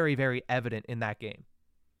 was very, very evident in that game.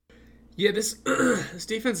 Yeah, this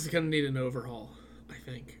defense is going to need an overhaul, I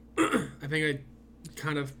think. I think I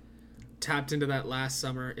kind of tapped into that last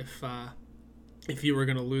summer if you were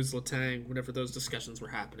going to lose Letang whenever those discussions were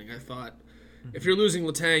happening. I thought, if you're losing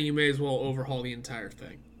Letang, you may as well overhaul the entire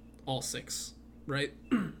thing. All 6, right?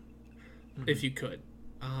 If you could.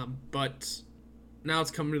 But now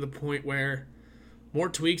it's coming to the point where more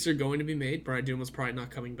tweaks are going to be made. Brian Dumoulin probably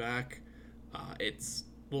not coming back.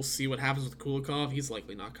 We'll see what happens with Kulikov. He's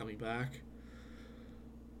likely not coming back.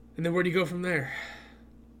 And then where do you go from there?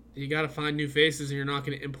 You got to find new faces, and you're not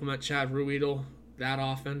going to implement Chad Ruhwedel. that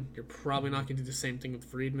often. You're probably not going to do the same thing with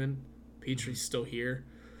Friedman. Petry's still here.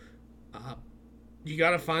 You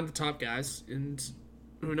got to find the top guys, and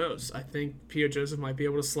who knows? I think P.O. Joseph might be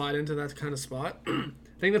able to slide into that kind of spot. I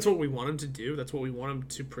think that's what we want him to do. That's what we want him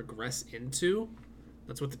to progress into.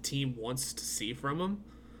 That's what the team wants to see from him.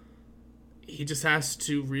 He just has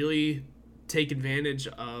to really take advantage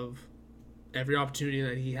of every opportunity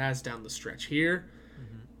that he has down the stretch here,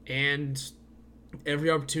 and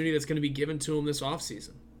every opportunity that's going to be given to him this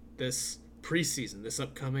offseason, this preseason, this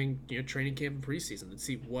upcoming training camp and preseason, and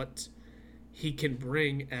see what he can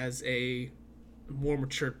bring as a more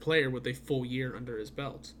mature player with a full year under his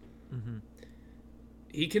belt.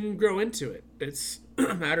 He can grow into it. It's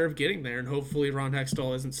a matter of getting there, and hopefully Ron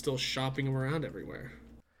Hextall isn't still shopping him around everywhere.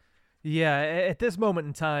 Yeah, at this moment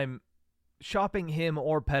in time, shopping him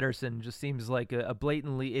or Pettersson just seems like a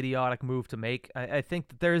blatantly idiotic move to make. I think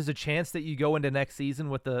that there is a chance that you go into next season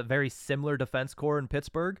with a very similar defense core in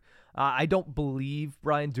Pittsburgh. I don't believe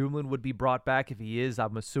Brian Dumoulin would be brought back. If he is,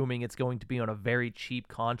 I'm assuming it's going to be on a very cheap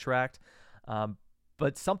contract.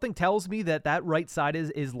 But something tells me that right side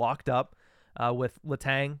is locked up with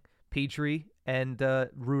Letang, Petry, and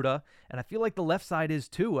Ruda. And I feel like the left side is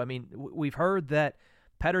too. I mean, we've heard that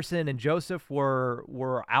Pettersson and Joseph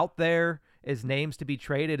were out there as names to be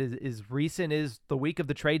traded as recent as the week of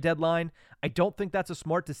the trade deadline. I don't think that's a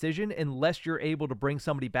smart decision unless you're able to bring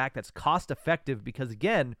somebody back that's cost effective, because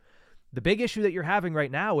again, the big issue that you're having right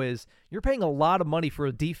now is you're paying a lot of money for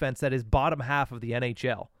a defense that is bottom half of the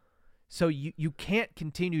NHL. So you can't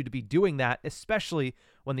continue to be doing that, especially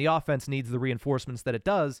when the offense needs the reinforcements that it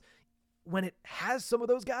does. When it has some of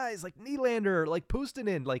those guys like Nylander, like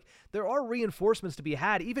Puustinen, like there are reinforcements to be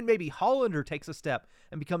had. Even maybe Hollander takes a step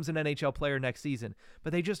and becomes an NHL player next season.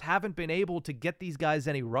 But they just haven't been able to get these guys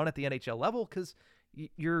any run at the NHL level because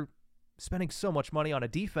you're spending so much money on a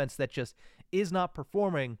defense that just is not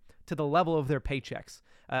performing to the level of their paychecks.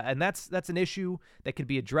 And that's an issue that could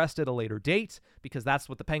be addressed at a later date because that's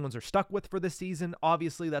what the Penguins are stuck with for this season.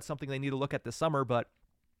 Obviously, that's something they need to look at this summer. But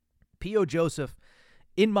P.O. Joseph,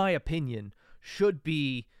 in my opinion, should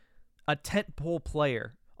be a tentpole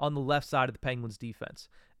player on the left side of the Penguins defense.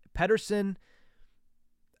 Pettersson,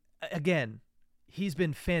 again, he's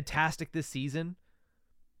been fantastic this season,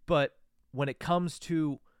 but when it comes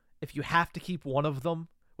to if you have to keep one of them,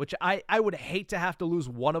 which I would hate to have to lose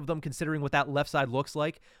one of them considering what that left side looks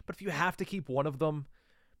like, but if you have to keep one of them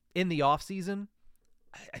in the offseason,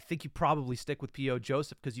 I think you probably stick with P.O.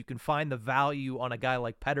 Joseph because you can find the value on a guy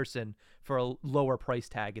like Pettersson for a lower price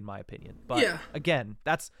tag, in my opinion. But again,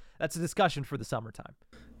 that's a discussion for the summertime.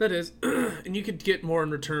 That is. And you could get more in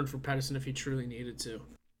return for Pettersson if you truly needed to.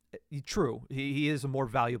 True. He is a more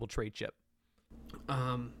valuable trade chip.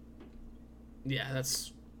 Yeah,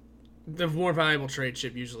 that's the more valuable trade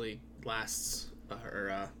chip usually lasts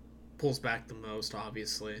or pulls back the most,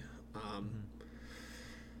 obviously.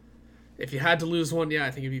 If you had to lose one,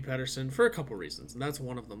 I think it'd be Pettersson for a couple reasons, and that's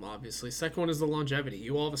one of them, obviously. Second one is the longevity.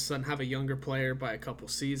 You all of a sudden have a younger player by a couple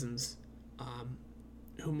seasons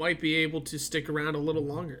who might be able to stick around a little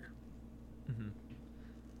longer.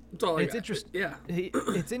 That's all it's interesting. Yeah,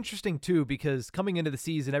 it's interesting too because coming into the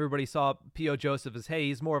season, everybody saw P.O. Joseph as, hey,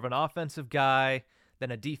 he's more of an offensive guy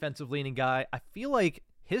than a defensive-leaning guy. I feel like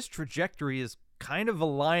his trajectory is kind of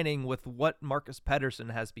aligning with what Marcus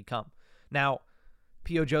Pettersson has become. Now,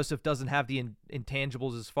 P.O. Joseph doesn't have the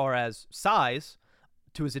intangibles as far as size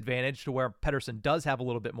to his advantage, to where Pettersson does have a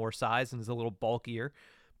little bit more size and is a little bulkier.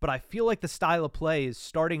 But I feel like the style of play is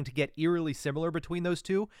starting to get eerily similar between those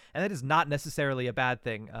two, and that is not necessarily a bad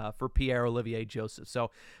thing for Pierre-Olivier Joseph. So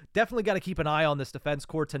definitely got to keep an eye on this defense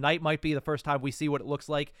core. Tonight might be the first time we see what it looks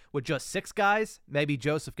like with just 6 guys. Maybe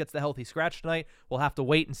Joseph gets the healthy scratch tonight. We'll have to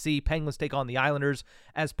wait and see. Penguins take on the Islanders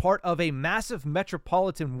as part of a massive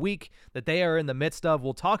Metropolitan week that they are in the midst of.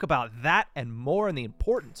 We'll talk about that and more and the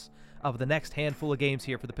importance of the next handful of games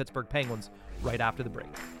here for the Pittsburgh Penguins right after the break.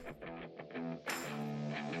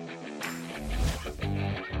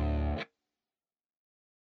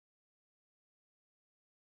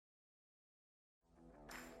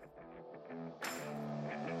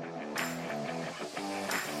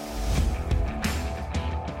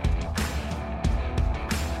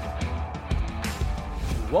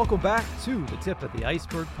 Welcome back to the Tip of the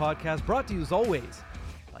Iceberg podcast, brought to you as always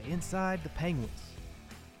by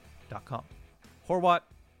InsideThePenguins.com. Horwat,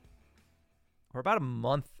 we're about a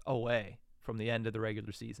month away from the end of the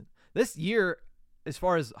regular season. This year, as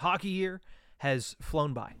far as hockey year, has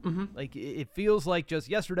flown by. Like, it feels like just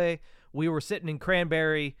yesterday we were sitting in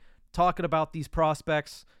Cranberry talking about these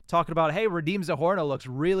prospects, talking about, hey, Radim Zohorna looks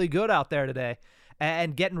really good out there today,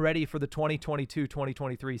 and getting ready for the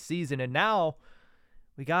 2022-2023 season. And now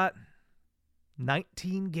We got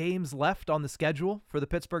 19 games left on the schedule for the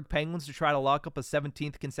Pittsburgh Penguins to try to lock up a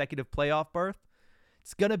 17th consecutive playoff berth.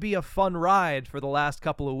 It's going to be a fun ride for the last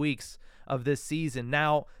couple of weeks of this season.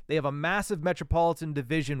 Now, they have a massive Metropolitan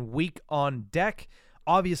Division week on deck.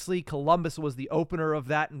 Obviously, Columbus was the opener of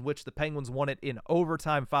that, in which the Penguins won it in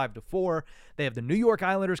overtime 5-4. They have the New York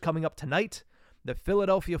Islanders coming up tonight, the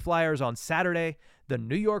Philadelphia Flyers on Saturday, the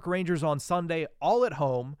New York Rangers on Sunday, all at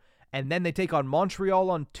home, and then they take on Montreal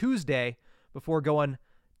on Tuesday before going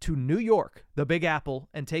to New York, the Big Apple,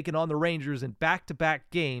 and taking on the Rangers in back-to-back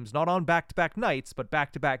games, not on back-to-back nights, but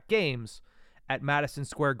back-to-back games at Madison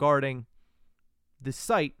Square Garden, the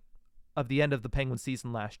site of the end of the Penguin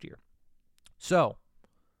season last year. So,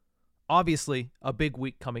 obviously, a big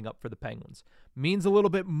week coming up for the Penguins. Means a little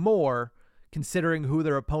bit more considering who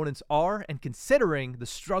their opponents are and considering the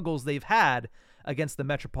struggles they've had against the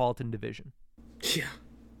Metropolitan Division. Yeah,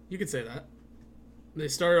 you could say that. They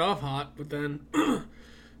started off hot, but then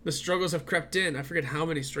the struggles have crept in. I forget how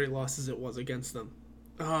many straight losses it was against them.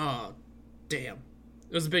 Oh, damn.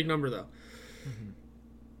 It was a big number, though.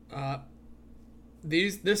 Mm-hmm.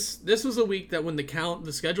 This was a week that when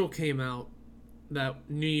the schedule came out, that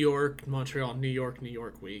New York, Montreal, New York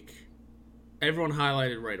week, everyone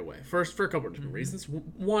highlighted right away. First, for a couple of different reasons.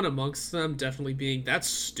 One amongst them definitely being, that's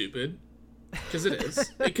stupid. Because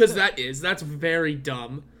it is. That's very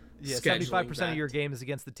dumb. Yeah, 75% of your games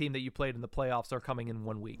against the team that you played in the playoffs are coming in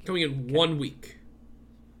 1 week. One week.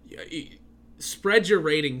 Yeah, spread your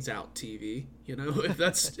ratings out, TV. You know,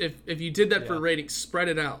 if you did that for ratings, spread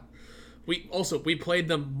it out. We played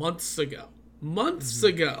them months ago.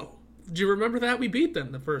 Ago. Do you remember that? We beat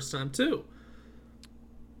them the first time too.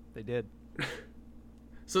 They did.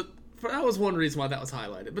 So that was one reason why that was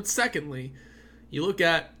highlighted. But secondly, you look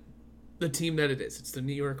at the team that it is. It's the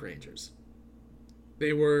New York Rangers.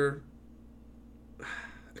 They were,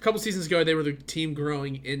 a couple seasons ago, they were the team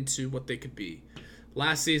growing into what they could be.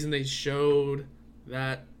 Last season, they showed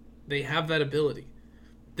that they have that ability.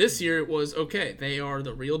 This year, it was, okay, they are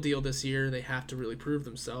the real deal this year. They have to really prove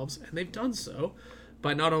themselves, and they've done so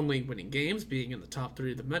by not only winning games, being in the top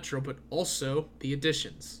 3 of the Metro, but also the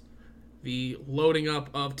additions. The loading up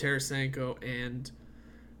of Tarasenko and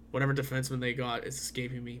whatever defenseman they got is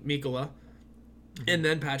escaping me, Mikkola, and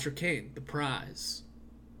then Patrick Kane, the prize.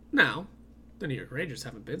 Now, the New York Rangers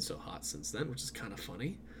haven't been so hot since then, which is kind of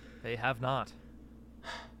funny. They have not.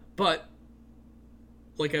 But,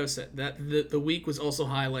 like I was saying, that the week was also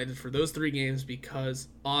highlighted for those 3 games because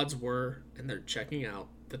odds were, and they're checking out,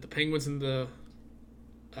 that the Penguins and the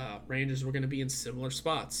Rangers were going to be in similar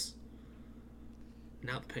spots.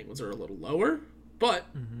 Now the Penguins are a little lower, but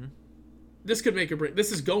this could make or break.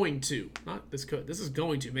 This is going to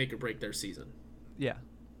make or break their season. Yeah.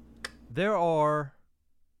 There are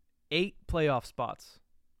 8 playoff spots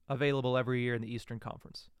available every year in the Eastern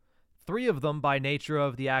Conference. 3 of them, by nature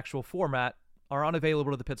of the actual format, are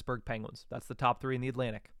unavailable to the Pittsburgh Penguins. That's the top 3 in the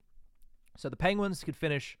Atlantic. So the Penguins could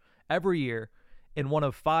finish every year in one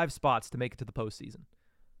of 5 spots to make it to the postseason.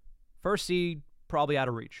 First seed, probably out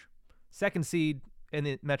of reach. Second seed in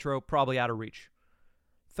the Metro, probably out of reach.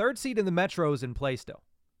 Third seed in the Metro is in play still.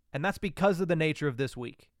 And that's because of the nature of this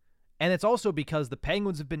week. And it's also because the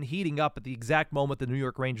Penguins have been heating up at the exact moment the New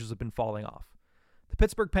York Rangers have been falling off. The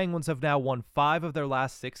Pittsburgh Penguins have now won 5 of their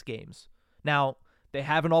last 6 games. Now, they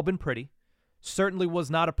haven't all been pretty. Certainly was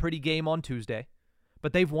not a pretty game on Tuesday,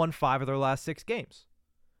 but they've won 5 of their last 6 games.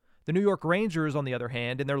 The New York Rangers, on the other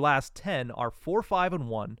hand, in their last 10 are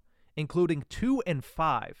 4-5-1, including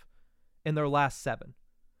 2-5 in their last 7.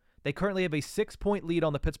 They currently have a 6-point lead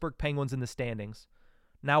on the Pittsburgh Penguins in the standings.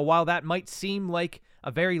 Now, while that might seem like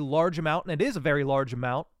a very large amount, and it is a very large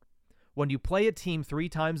amount, when you play a team 3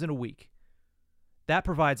 times in a week, that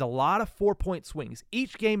provides a lot of 4-point swings.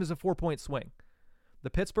 Each game is a 4-point swing.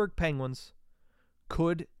 The Pittsburgh Penguins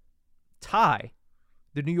could tie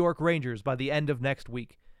the New York Rangers by the end of next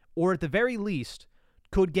week, or at the very least,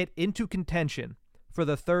 could get into contention for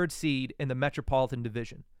the 3rd seed in the Metropolitan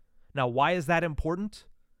Division. Now, why is that important?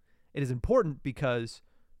 It is important because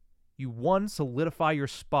you, 1, solidify your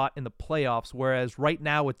spot in the playoffs, whereas right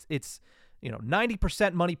now it's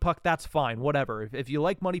 90% money puck, that's fine, whatever. If you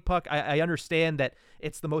like money puck, I understand that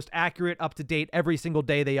it's the most accurate, up-to-date, every single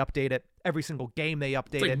day they update it, every single game they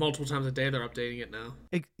update it. It's like multiple times a day they're updating it now.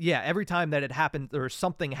 Yeah, every time that it happens or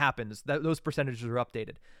something happens, those percentages are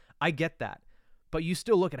updated. I get that. But you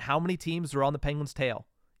still look at how many teams are on the Penguins' tail.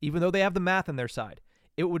 Even though they have the math on their side,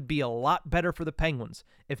 it would be a lot better for the Penguins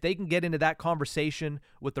if they can get into that conversation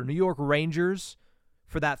with the New York Rangers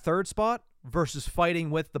for that 3rd spot versus fighting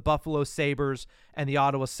with the Buffalo Sabres and the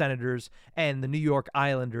Ottawa Senators and the New York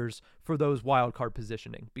Islanders for those wild card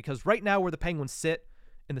positioning. Because right now where the Penguins sit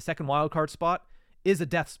in the second wild card spot is a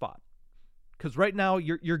death spot. Because right now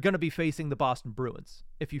you're going to be facing the Boston Bruins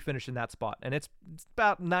if you finish in that spot. And it's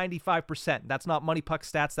about 95%. That's not Money Puck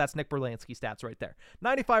stats. That's Nick Berlansky stats right there.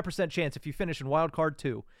 95% chance if you finish in wild card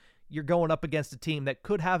 2, you're going up against a team that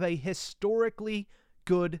could have a historically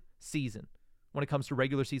good season when it comes to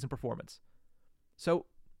regular season performance. So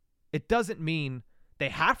it doesn't mean they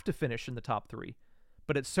have to finish in the top 3,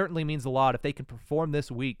 but it certainly means a lot if they can perform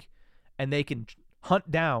this week and they can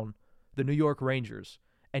hunt down the New York Rangers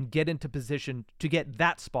and get into position to get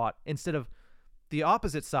that spot, instead of the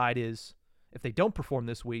opposite side is if they don't perform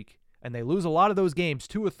this week and they lose a lot of those games,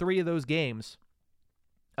 2 or 3 of those games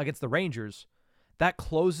against the Rangers, that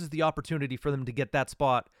closes the opportunity for them to get that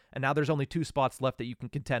spot, and now there's only 2 spots left that you can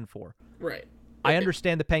contend for. Right. I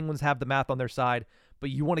understand the Penguins have the math on their side,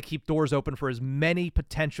 but you want to keep doors open for as many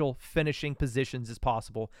potential finishing positions as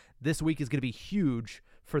possible. This week is going to be huge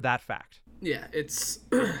for that fact. Yeah, it's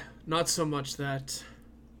not so much that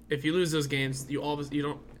if you lose those games, you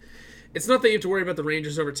don't. It's not that you have to worry about the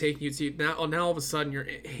Rangers overtaking you. So now all of a sudden you're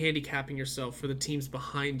handicapping yourself for the teams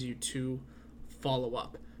behind you to follow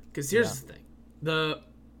up. Because here's the thing: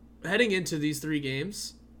 heading into these 3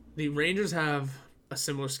 games, the Rangers have a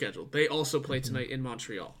similar schedule. They also play tonight in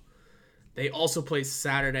Montreal. They also play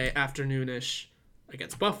Saturday afternoon-ish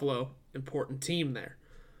against Buffalo, important team there.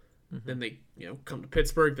 Then they come to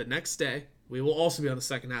Pittsburgh the next day. We will also be on the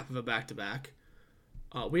second half of a back-to-back.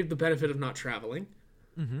 We have the benefit of not traveling.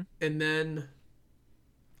 And then,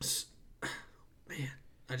 man,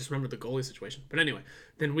 I just remembered the goalie situation. But anyway,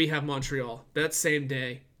 then we have Montreal. That same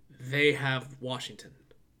day, they have Washington.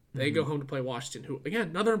 They go home to play Washington, who, again,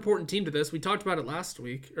 another important team to this. We talked about it last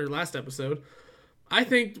episode. I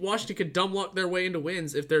think Washington could dumb luck their way into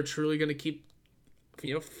wins if they're truly going to keep,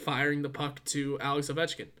 firing the puck to Alex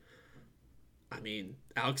Ovechkin. I mean,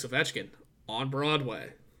 Alex Ovechkin on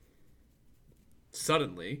Broadway.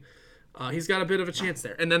 Suddenly, he's got a bit of a chance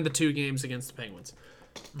there. And then the 2 games against the Penguins.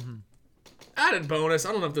 Added bonus,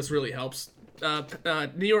 I don't know if this really helps.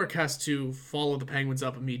 New York has to follow the Penguins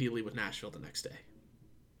up immediately with Nashville the next day.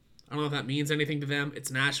 I don't know if that means anything to them.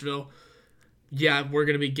 It's Nashville. Yeah, we're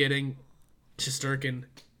going to be getting Shesterkin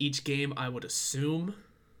each game, I would assume.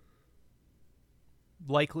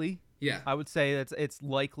 Likely. Yeah. I would say it's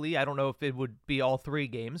likely. I don't know if it would be all 3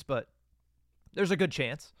 games, but there's a good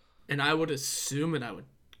chance. And I would assume, and I would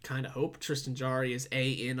kind of hope, Tristan Jarry is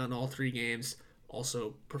in on all 3 games,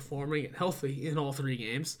 also performing and healthy in all 3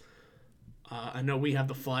 games. I know we have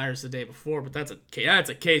the Flyers the day before, but that's a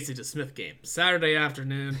Casey DeSmith game. Saturday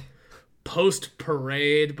afternoon,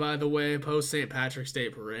 post-parade, by the way, post-St. Patrick's Day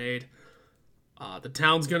parade. The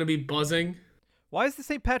town's going to be buzzing. Why is the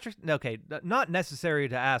St. Patrick's... Okay, not necessary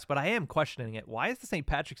to ask, but I am questioning it. Why is the St.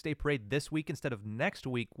 Patrick's Day parade this week instead of next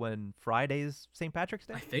week when Friday is St. Patrick's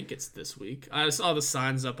Day? I think it's this week. I saw the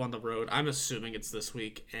signs up on the road. I'm assuming it's this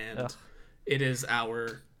week, and it is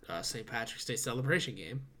our St. Patrick's Day celebration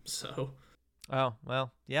game, so... Oh,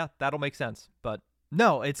 well, yeah, that'll make sense. But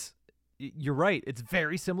no, you're right. It's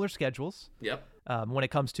very similar schedules. Yep. When it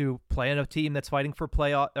comes to playing a team that's fighting for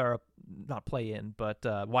not play in, but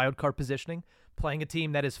wild card positioning, playing a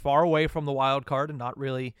team that is far away from the wild card and not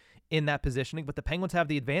really in that positioning. But the Penguins have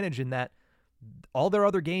the advantage in that all their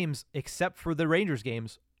other games, except for the Rangers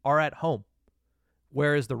games, are at home.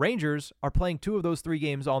 Whereas the Rangers are playing 2 of those 3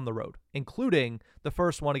 games on the road, including the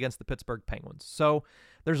first one against the Pittsburgh Penguins. So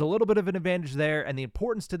there's a little bit of an advantage there, and the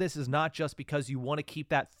importance to this is not just because you want to keep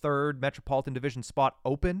that 3rd Metropolitan Division spot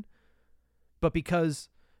open, but because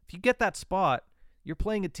if you get that spot, you're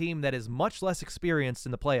playing a team that is much less experienced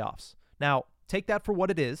in the playoffs. Now, take that for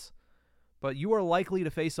what it is, but you are likely to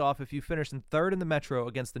face off if you finish in 3rd in the Metro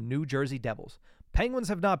against the New Jersey Devils. Penguins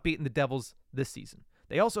have not beaten the Devils this season.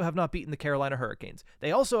 They also have not beaten the Carolina Hurricanes.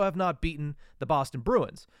 They also have not beaten the Boston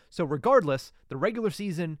Bruins. So regardless, the regular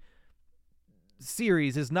season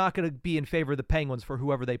series is not going to be in favor of the Penguins for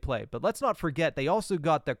whoever they play. But let's not forget, they also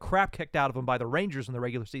got the crap kicked out of them by the Rangers in the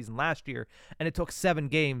regular season last year, and it took 7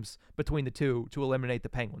 games between the 2 to eliminate the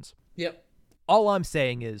Penguins. Yep. All I'm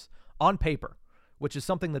saying is, on paper, which is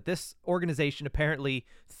something that this organization apparently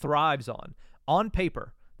thrives on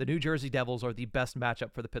paper, the New Jersey Devils are the best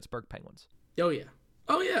matchup for the Pittsburgh Penguins. Oh, yeah.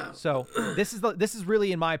 Oh, yeah. So this is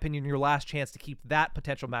really, in my opinion, your last chance to keep that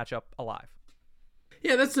potential matchup alive.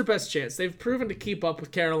 Yeah, that's their best chance. They've proven to keep up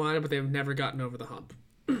with Carolina, but they've never gotten over the hump.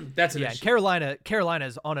 That's an issue. Carolina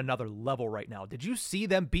is on another level right now. Did you see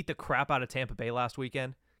them beat the crap out of Tampa Bay last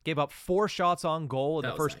weekend? Gave up 4 shots on goal in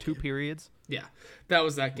the first 2 game. periods. Yeah, that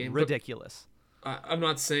was that game. Ridiculous. I'm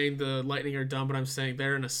not saying the Lightning are dumb, but I'm saying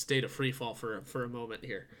they're in a state of free fall for a moment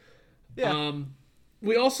here. Yeah.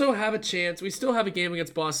 We also have a chance. We still have a game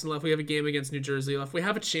against Boston left. We have a game against New Jersey left. We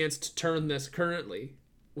have a chance to turn this currently.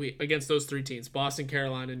 Against those 3 teams, Boston,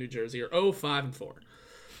 Carolina, and New Jersey, are 5-4.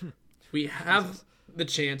 We have the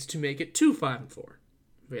chance to make it 2-5-4.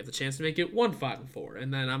 We have the chance to make it 1-5-4.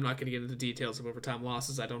 And then I'm not going to get into details of overtime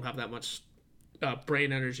losses. I don't have that much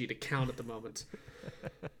brain energy to count at the moment.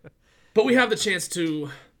 But we have the chance to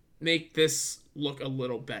make this look a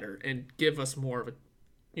little better and give us more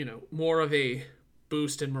of a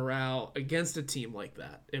boost in morale against a team like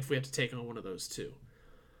that if we have to take on one of those two.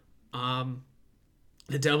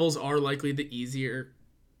 The Devils are likely the easier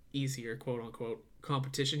quote unquote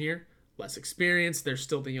competition here. Less experience. They're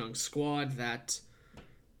still the young squad that,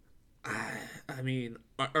 I mean,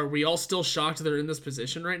 are we all still shocked they're in this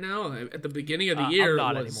position right now? At the beginning of the year,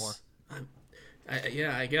 I'm not anymore.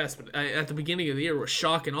 Yeah, I guess. But at the beginning of the year, we're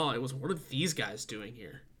shock and awe. It was, what are these guys doing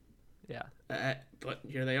here? Yeah. But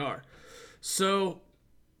here they are. So,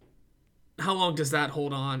 how long does that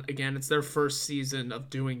hold on? Again, it's their first season of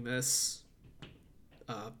doing this.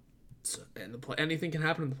 And anything can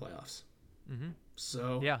happen in the playoffs. Mm-hmm.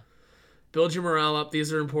 So, yeah. Build your morale up.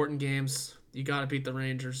 These are important games. You got to beat the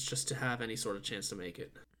Rangers just to have any sort of chance to make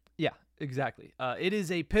it. Yeah, exactly. It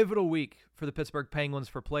is a pivotal week for the Pittsburgh Penguins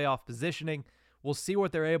for playoff positioning. We'll see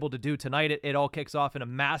what they're able to do tonight. It all kicks off in a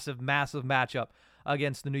massive, massive matchup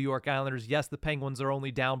against the New York Islanders. Yes, the Penguins are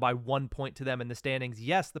only down by 1 point to them in the standings.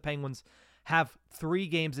 Yes, the Penguins have 3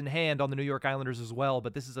 games in hand on the New York Islanders as well,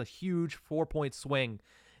 but this is a huge 4-point swing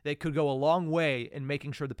that could go a long way in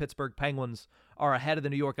making sure the Pittsburgh Penguins are ahead of the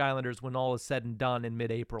New York Islanders when all is said and done in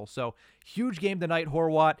mid-April. So, huge game tonight,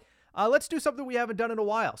 Horwat. Let's do something we haven't done in a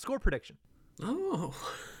while. Score prediction. Oh,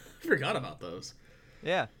 I forgot about those.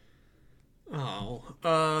 Yeah. Oh.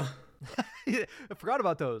 I forgot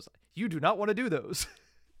about those. You do not want to do those.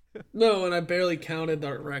 No, and I barely counted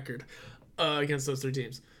our record against those 3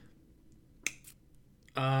 teams.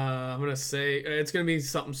 I'm going to say it's going to be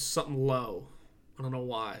something low. I don't know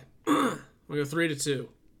why. We go 3-2.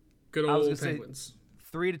 Good old Penguins.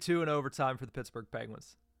 3-2 in overtime for the Pittsburgh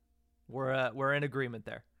Penguins. We're in agreement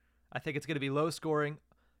there. I think it's going to be low scoring.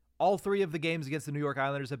 All 3 of the games against the New York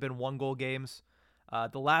Islanders have been 1-goal games.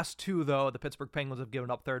 The last 2, though, the Pittsburgh Penguins have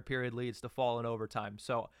given up third period leads to fall in overtime.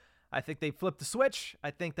 So I think they flipped the switch.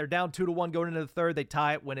 I think they're down 2-1 going into the third. They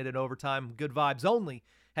tie it, win it in overtime. Good vibes only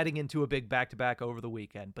heading into a big back-to-back over the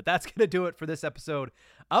weekend. But that's going to do it for this episode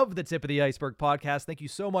of the Tip of the Iceberg podcast. Thank you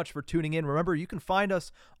so much for tuning in. Remember, you can find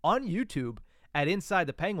us on YouTube at Inside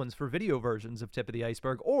the Penguins for video versions of Tip of the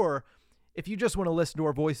Iceberg, or if you just want to listen to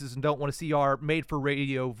our voices and don't want to see our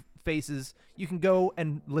made-for-radio faces, you can go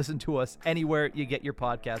and listen to us anywhere you get your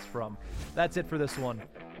podcast from. That's it for this one.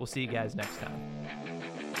 We'll see you guys next time.